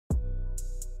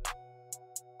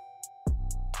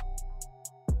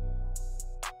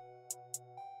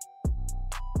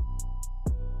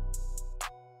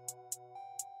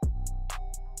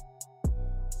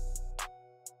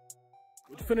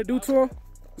finna do to him?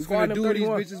 We finna do these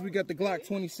bitches. We got the Glock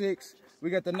 26. We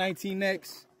got the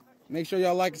 19X. Make sure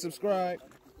y'all like and subscribe.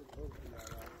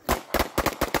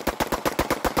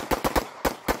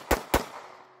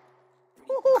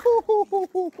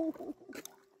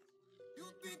 You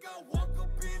think I walk up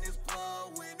in this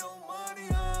club with no money,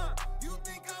 huh? You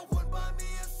think I would buy me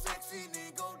a sexy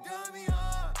nigga dummy,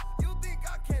 huh? You think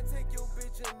I can't take your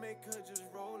bitch and make her just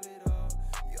roll it up?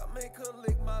 Yeah, make her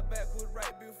lick my backwood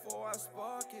right before I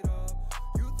spark it up.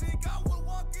 You think I would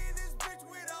walk in this bitch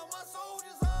without my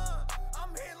soldiers, huh? I'm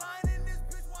headlining this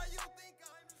bitch while you think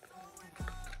I'm just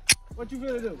going. What you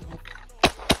gonna do?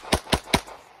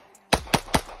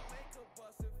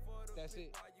 That's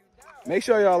it. Make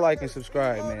sure y'all like and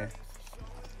subscribe, man.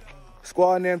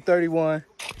 Squad name 31.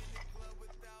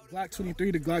 Glock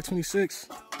 23 to Glock 26.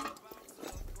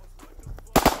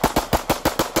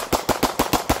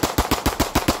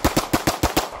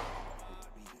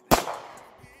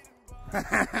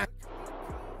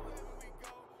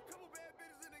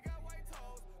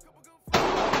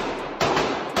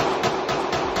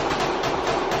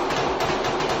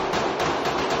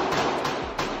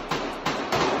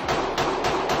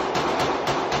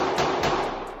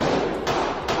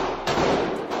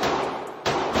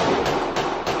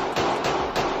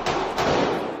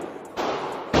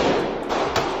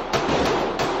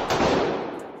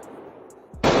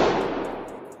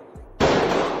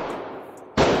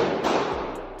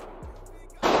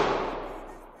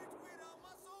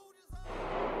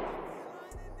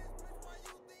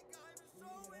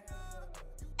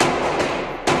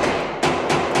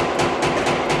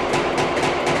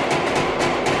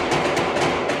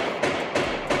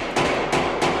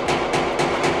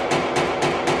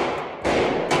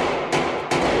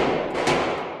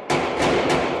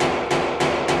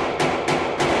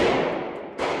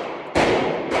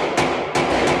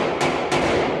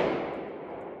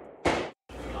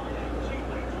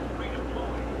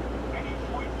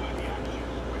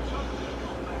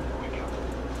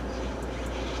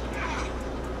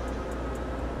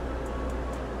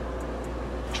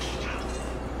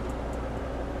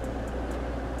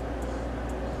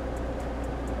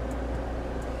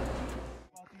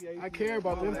 I care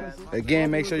about them.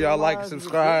 Again, make sure y'all like and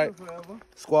subscribe.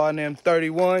 Squad name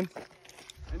 31.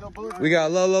 We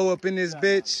got Lolo up in this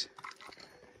bitch.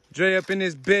 Dre up in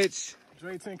this bitch.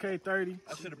 Dre 10K 30.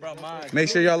 I should have brought mine. Make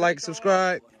sure y'all like and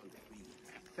subscribe.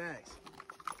 Thanks.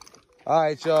 All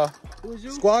right, y'all.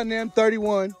 Squad name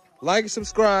 31. Like and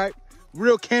subscribe.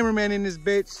 Real cameraman in this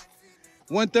bitch.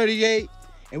 138.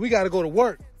 And we got to go to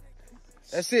work.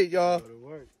 That's it, y'all.